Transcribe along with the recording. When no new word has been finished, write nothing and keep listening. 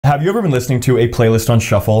Have you ever been listening to a playlist on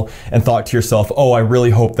shuffle and thought to yourself, oh, I really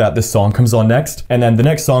hope that this song comes on next? And then the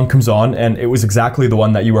next song comes on and it was exactly the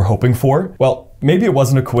one that you were hoping for? Well, maybe it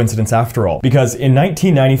wasn't a coincidence after all, because in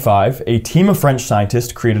 1995, a team of French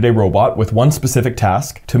scientists created a robot with one specific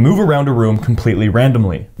task: to move around a room completely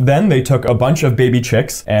randomly. Then they took a bunch of baby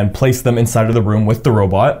chicks and placed them inside of the room with the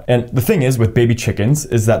robot. And the thing is with baby chickens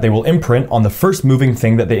is that they will imprint on the first moving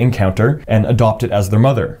thing that they encounter and adopt it as their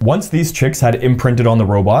mother. Once these chicks had imprinted on the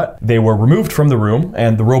robot, they were removed from the room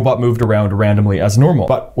and the robot moved around randomly as normal.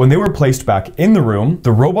 But when they were placed back in the room,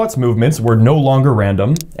 the robot's movements were no longer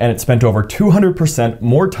random, and it spent over 200%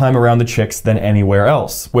 more time around the chicks than anywhere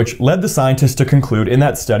else, which led the scientists to conclude in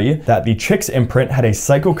that study that the chick's imprint had a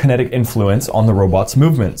psychokinetic influence on the robot's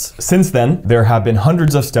movements. Since then, there have been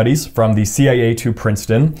hundreds of studies from the CIA to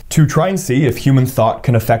Princeton to try and see if human thought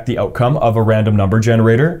can affect the outcome of a random number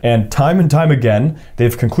generator, and time again,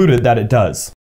 they've concluded that it does.